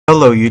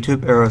Hello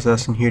YouTube,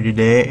 Assassin here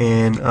today,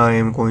 and I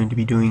am going to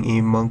be doing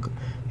a monk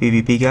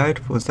PvP guide.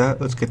 What's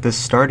that? Let's get this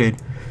started.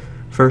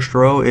 First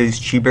row is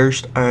Chi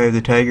Burst, Eye of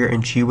the Tiger,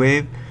 and Chi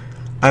Wave.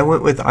 I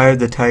went with Eye of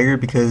the Tiger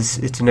because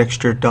it's an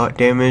extra dot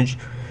damage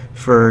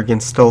for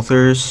against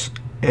stealthers,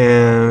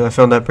 and I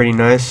found that pretty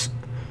nice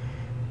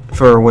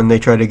for when they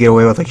try to get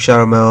away with like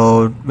Shadow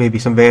Meld, maybe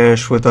some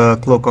Vanish with a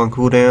Cloak on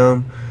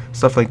cooldown,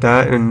 stuff like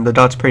that, and the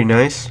dot's pretty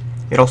nice.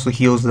 It also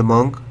heals the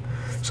monk.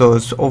 So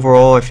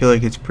overall, I feel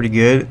like it's pretty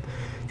good.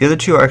 The other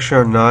two actually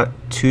are not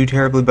too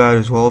terribly bad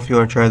as well if you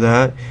want to try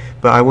that.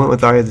 But I went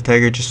with Eye of the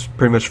Tiger just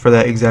pretty much for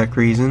that exact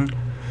reason.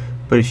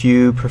 But if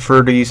you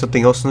prefer to use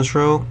something else in this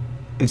row,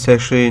 it's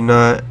actually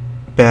not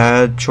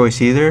bad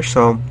choice either.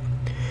 So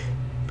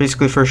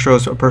basically first row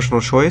is a personal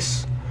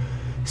choice.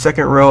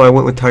 Second row I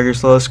went with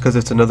Tiger's Lust because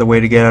it's another way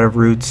to get out of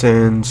roots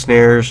and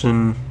snares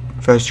and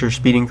faster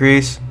speed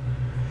increase.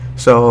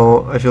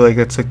 So I feel like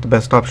that's like the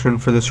best option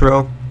for this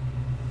row.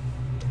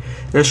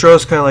 This row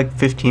is kind of like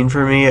 15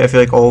 for me. I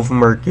feel like all of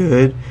them are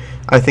good.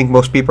 I think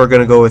most people are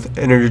going to go with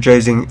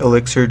Energizing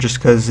Elixir just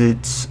because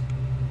it's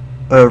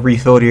a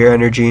refill to your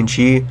energy and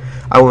chi.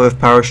 I went with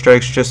Power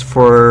Strikes just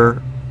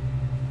for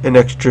an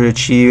extra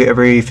chi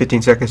every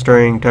 15 seconds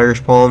during Tiger's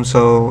Palm,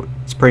 so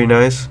it's pretty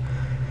nice.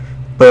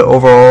 But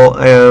overall,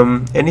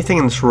 anything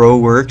in this row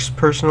works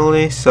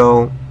personally,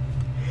 so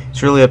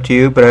it's really up to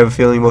you, but I have a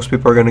feeling most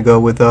people are going to go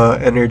with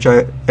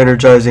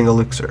Energizing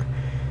Elixir.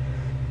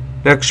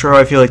 Next row,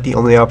 I feel like the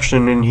only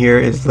option in here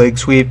is Leg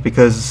Sweep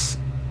because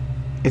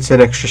it's an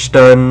extra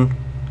stun,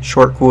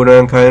 short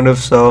cooldown kind of,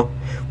 so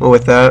well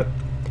with that.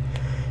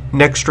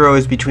 Next row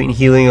is between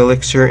Healing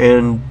Elixir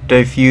and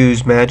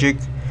Diffuse Magic.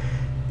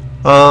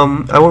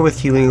 I went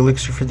with Healing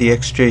Elixir for the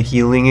extra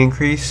healing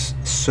increase,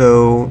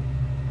 so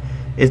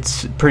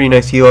it's pretty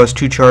nice heal. It has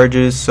 2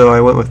 charges, so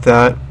I went with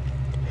that.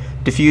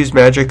 Diffuse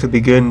Magic could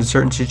be good in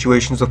certain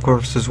situations of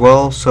course as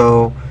well,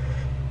 so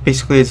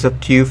basically it's up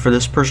to you for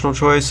this personal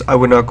choice. I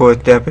would not go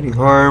with Dampening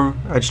Harm.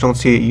 I just don't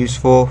see it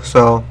useful,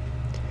 so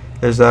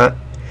there's that.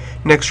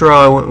 Next row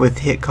I went with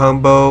Hit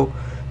Combo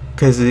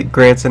because it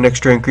grants an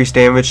extra increased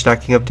damage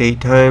stacking up to 8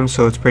 times,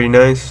 so it's pretty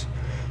nice.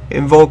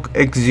 Invoke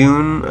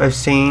Exune, I've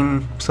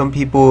seen some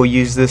people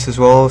use this as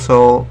well,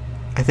 so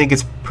I think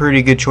it's a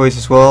pretty good choice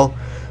as well.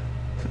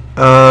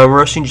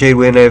 Rushing Jade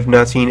Wind, I have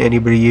not seen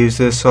anybody use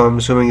this, so I'm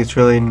assuming it's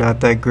really not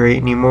that great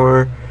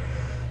anymore.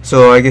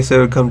 So I guess it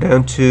would come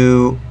down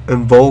to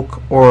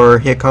Invoke or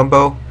Hit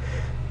Combo.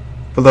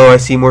 Although I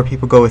see more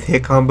people go with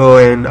Hit Combo,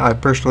 and I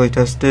personally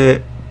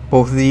tested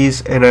both of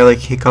these and I like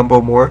Hit Combo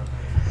more.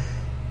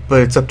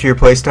 But it's up to your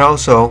playstyle,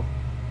 so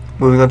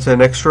moving on to the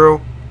next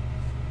row.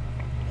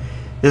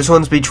 This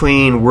one's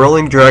between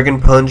Whirling Dragon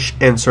Punch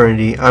and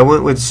Serenity. I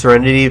went with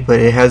Serenity,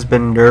 but it has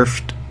been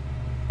nerfed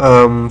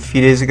a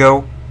few days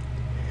ago.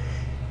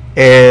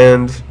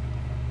 And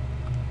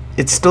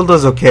it still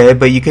does okay,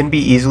 but you can be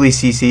easily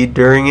CC'd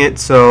during it,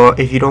 so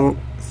if you don't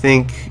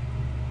think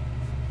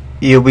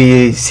you'll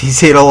be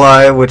CC'd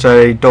alive, which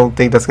I don't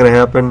think that's going to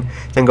happen,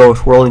 then go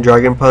with Whirling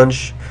Dragon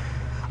Punch.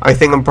 I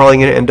think I'm probably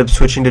going to end up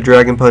switching to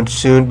Dragon Punch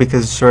soon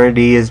because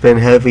Serenity has been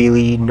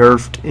heavily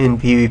nerfed in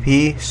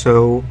PvP,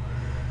 so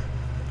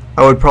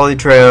I would probably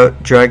try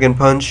out Dragon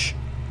Punch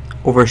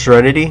over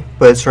Serenity,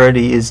 but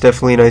Serenity is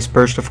definitely a nice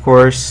burst of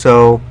course,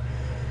 so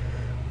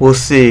we'll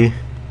see.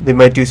 They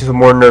might do some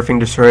more nerfing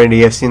to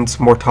Serenity. I've seen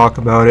some more talk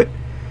about it.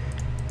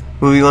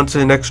 Moving on to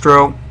the next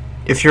row.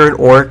 If you're an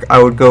orc,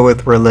 I would go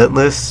with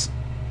Relentless.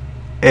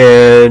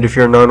 And if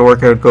you're a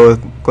non-orc, I would go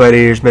with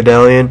Gladiator's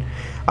Medallion.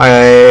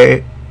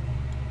 I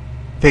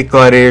picked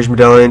Gladiator's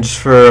Medallion just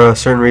for a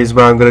certain reason,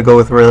 but I'm going to go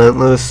with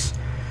Relentless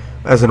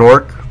as an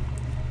orc.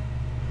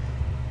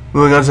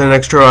 Moving on to the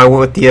next row, I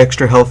went with the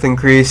extra health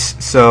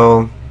increase.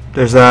 So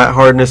there's that.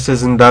 Hardness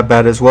isn't that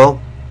bad as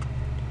well.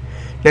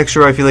 Next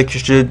row, I feel like you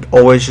should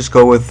always just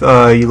go with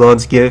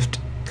Yu'lon's Gift,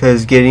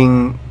 because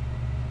getting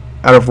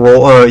out of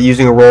roll,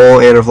 using a roll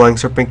and a Flying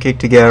Serpent Kick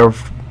to get out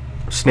of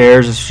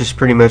snares is just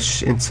pretty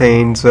much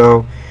insane.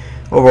 So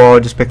overall, I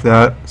just picked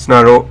that. It's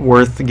not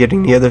worth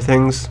getting the other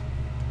things.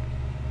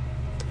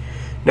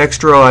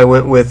 Next row, I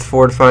went with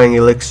Fortifying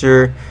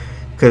Elixir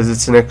because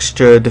it's an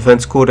extra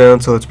defense cooldown,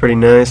 so it's pretty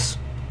nice.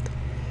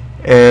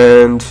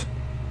 And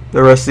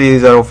the rest of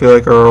these, I don't feel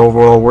like are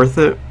overall worth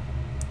it.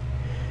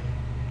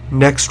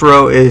 Next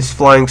row is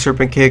Flying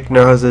Serpent Kick,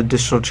 now has an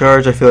additional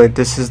charge. I feel like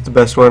this is the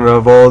best one out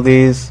of all of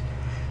these,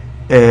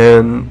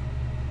 and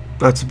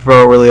that's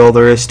about really all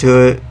there is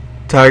to it.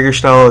 Tiger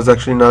Style is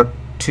actually not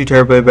too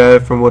terribly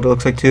bad from what it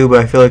looks like too, but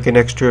I feel like an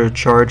extra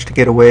charge to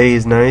get away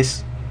is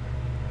nice.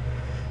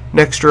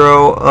 Next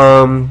row,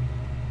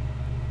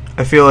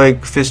 I feel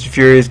like Fist of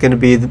Fury is going to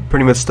be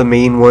pretty much the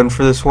main one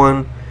for this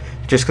one,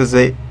 just because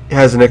it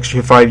has an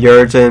extra 5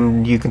 yards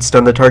and you can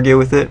stun the target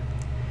with it.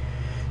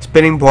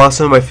 Spinning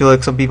Blossom, I feel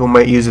like some people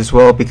might use as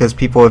well because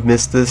people have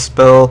missed this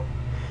spell.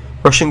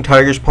 Rushing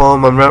Tiger's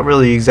Palm, I'm not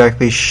really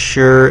exactly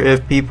sure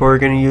if people are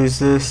going to use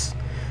this.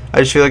 I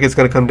just feel like it's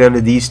going to come down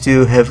to these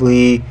two,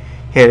 Heavily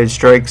Handed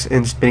Strikes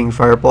and Spinning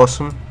Fire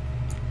Blossom.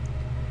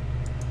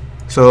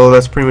 So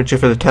that's pretty much it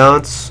for the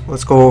talents.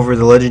 Let's go over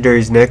the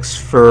legendaries next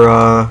for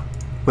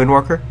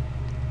Windwalker.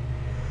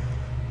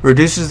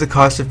 Reduces the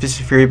cost of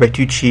Fist of Fury by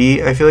 2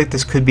 chi. I feel like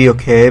this could be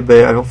okay,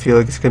 but I don't feel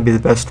like it's going to be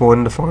the best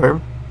one to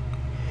farm.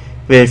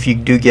 But if you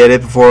do get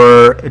it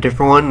before a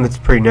different one, that's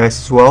pretty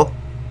nice as well.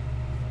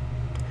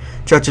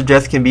 Touch of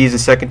Death can be used a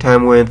second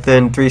time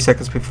within 3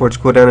 seconds before its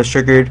cooldown is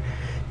triggered.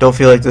 Don't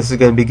feel like this is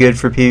going to be good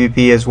for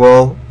PvP as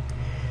well.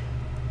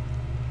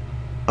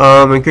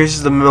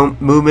 Increases the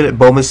movement at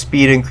bonus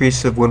speed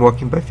increase of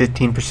Windwalking by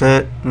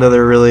 15%.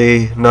 Another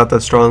really not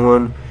that strong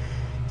one.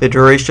 The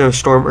duration of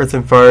Storm, Earth,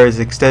 and Fire is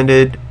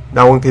extended.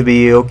 That one could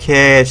be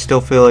okay. I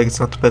still feel like it's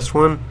not the best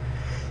one.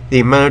 The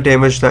amount of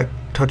damage that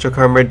Touch of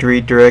Karma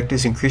redirect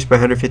is increased by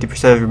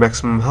 150% of your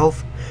maximum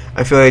health.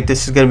 I feel like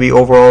this is going to be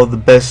overall the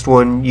best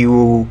one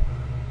you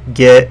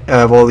get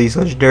out of all these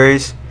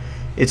legendaries.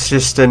 It's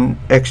just an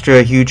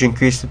extra huge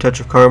increase to Touch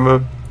of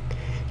Karma.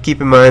 Keep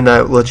in mind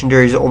that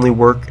legendaries only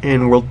work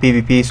in world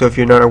PvP, so if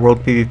you're not a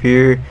world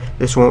PvPer,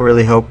 this won't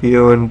really help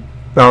you in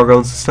battlegrounds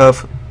and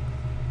stuff.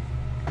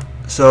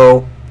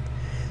 So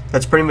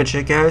that's pretty much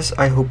it, guys.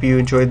 I hope you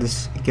enjoyed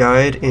this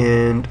guide,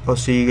 and I'll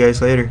see you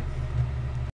guys later.